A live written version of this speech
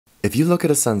If you look at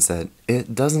a sunset,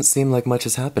 it doesn't seem like much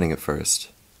is happening at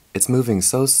first. It's moving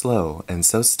so slow and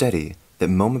so steady that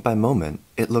moment by moment,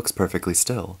 it looks perfectly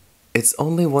still. It's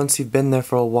only once you've been there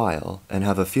for a while and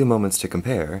have a few moments to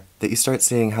compare that you start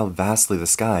seeing how vastly the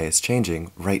sky is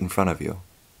changing right in front of you.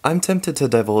 I'm tempted to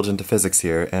divulge into physics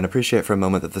here and appreciate for a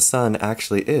moment that the sun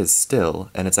actually is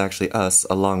still, and it's actually us,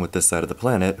 along with this side of the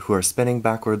planet, who are spinning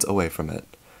backwards away from it.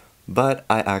 But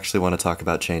I actually want to talk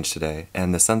about change today,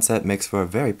 and the sunset makes for a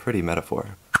very pretty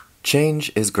metaphor.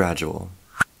 Change is gradual.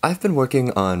 I've been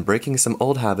working on breaking some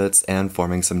old habits and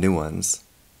forming some new ones.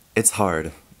 It's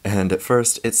hard, and at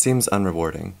first it seems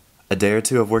unrewarding. A day or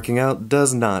two of working out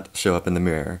does not show up in the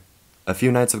mirror. A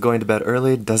few nights of going to bed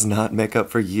early does not make up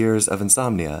for years of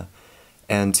insomnia.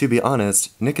 And to be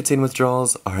honest, nicotine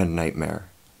withdrawals are a nightmare.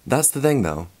 That's the thing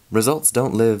though, results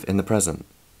don't live in the present.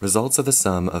 Results are the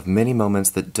sum of many moments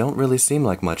that don't really seem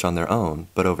like much on their own,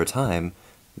 but over time,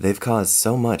 they've caused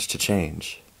so much to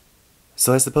change.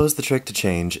 So I suppose the trick to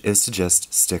change is to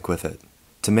just stick with it.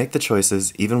 To make the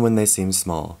choices even when they seem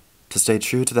small. To stay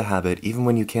true to the habit even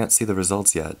when you can't see the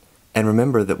results yet. And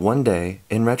remember that one day,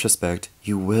 in retrospect,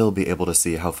 you will be able to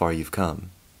see how far you've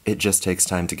come. It just takes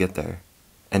time to get there.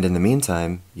 And in the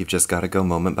meantime, you've just got to go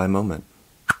moment by moment.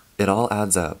 It all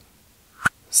adds up.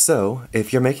 So,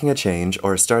 if you're making a change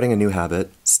or starting a new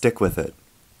habit, stick with it.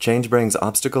 Change brings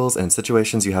obstacles and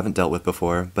situations you haven't dealt with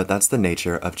before, but that's the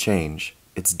nature of change.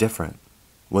 It's different.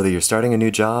 Whether you're starting a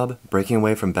new job, breaking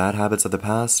away from bad habits of the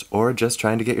past, or just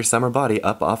trying to get your summer body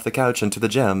up off the couch and to the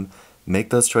gym, make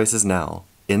those choices now,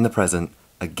 in the present,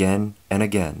 again and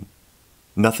again.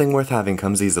 Nothing worth having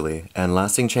comes easily, and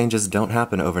lasting changes don't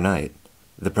happen overnight.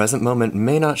 The present moment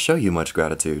may not show you much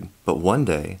gratitude, but one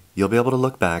day, you'll be able to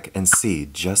look back and see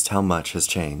just how much has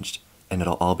changed, and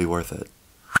it'll all be worth it.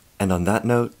 And on that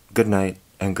note, good night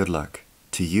and good luck.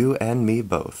 To you and me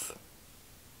both.